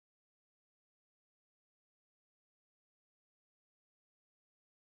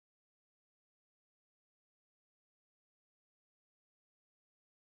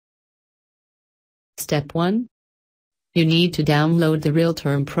Step 1. You need to download the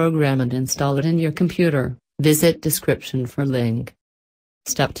real-time program and install it in your computer. Visit description for link.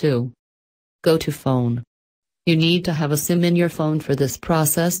 Step 2. Go to phone. You need to have a SIM in your phone for this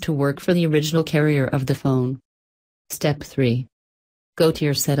process to work for the original carrier of the phone. Step 3. Go to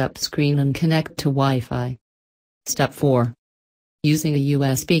your setup screen and connect to Wi-Fi. Step 4. Using a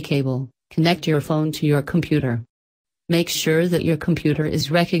USB cable, connect your phone to your computer. Make sure that your computer is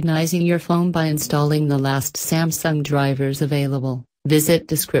recognizing your phone by installing the last Samsung drivers available. Visit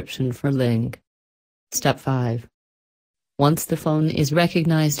description for link. Step 5. Once the phone is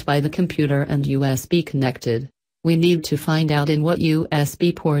recognized by the computer and USB connected, we need to find out in what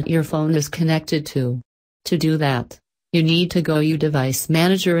USB port your phone is connected to. To do that, you need to go to Device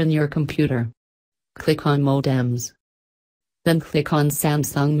Manager in your computer. Click on Modems. Then click on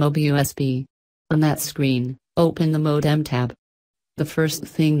Samsung Mobile USB. On that screen, open the Modem tab. The first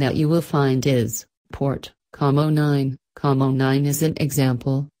thing that you will find is port, 09. 09 is an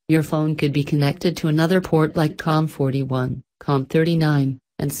example. Your phone could be connected to another port like COM41, COM39,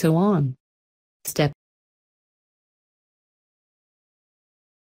 and so on. Step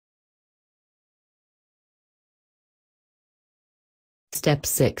Step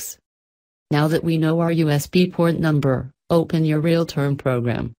 6. Now that we know our USB port number, open your real-time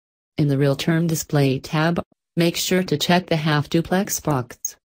program. In the real-time display tab, make sure to check the half-duplex box.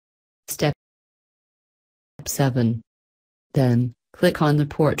 Step 7. Then, click on the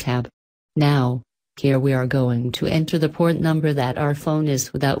port tab. Now, here we are going to enter the port number that our phone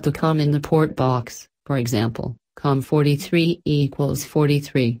is without the COM in the port box, for example, COM43 equals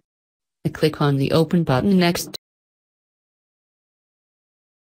 43. Click on the Open button next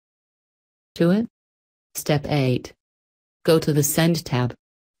to it. Step 8. Go to the Send tab.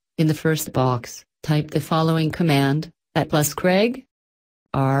 In the first box, type the following command, @Craig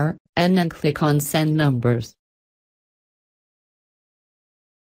R, and then click on Send Numbers.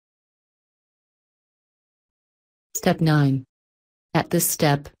 Step 9. At this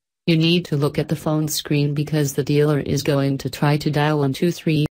step, you need to look at the phone screen because the dealer is going to try to dial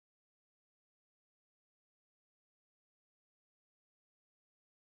 123.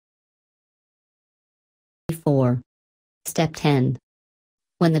 Step 10.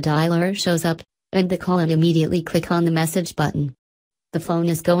 When the dialer shows up, end the call and immediately click on the message button. The phone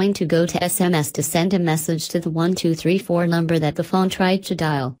is going to go to SMS to send a message to the 1234 number that the phone tried to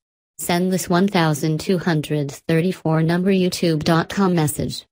dial. Send this 1234 number youtube.com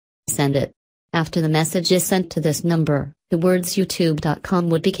message. Send it. After the message is sent to this number, the words youtube.com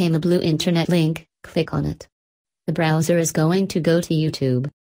would become a blue internet link. Click on it. The browser is going to go to YouTube.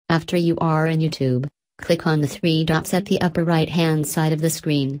 After you are in YouTube, click on the three dots at the upper right-hand side of the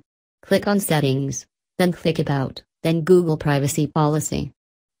screen. Click on Settings, then click About, then Google Privacy Policy.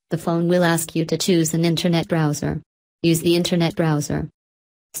 The phone will ask you to choose an internet browser. Use the internet browser.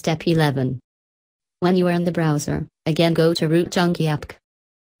 Step 11. When you are in the browser, again go to Root Junkie app.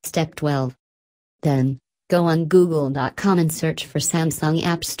 Step 12. Then, go on google.com and search for Samsung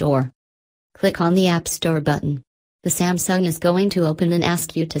App Store. Click on the App Store button. The Samsung is going to open and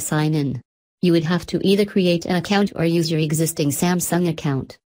ask you to sign in. You would have to either create an account or use your existing Samsung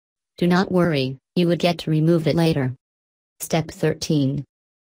account. Do not worry, you would get to remove it later. Step 13.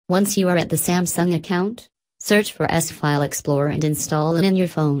 Once you are at the Samsung account, search for S-File Explorer and install it in your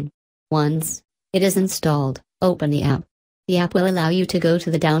phone. Once it is installed, open the app. The app will allow you to go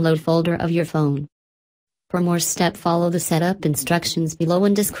to the download folder of your phone. For more steps, follow the setup instructions below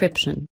in description.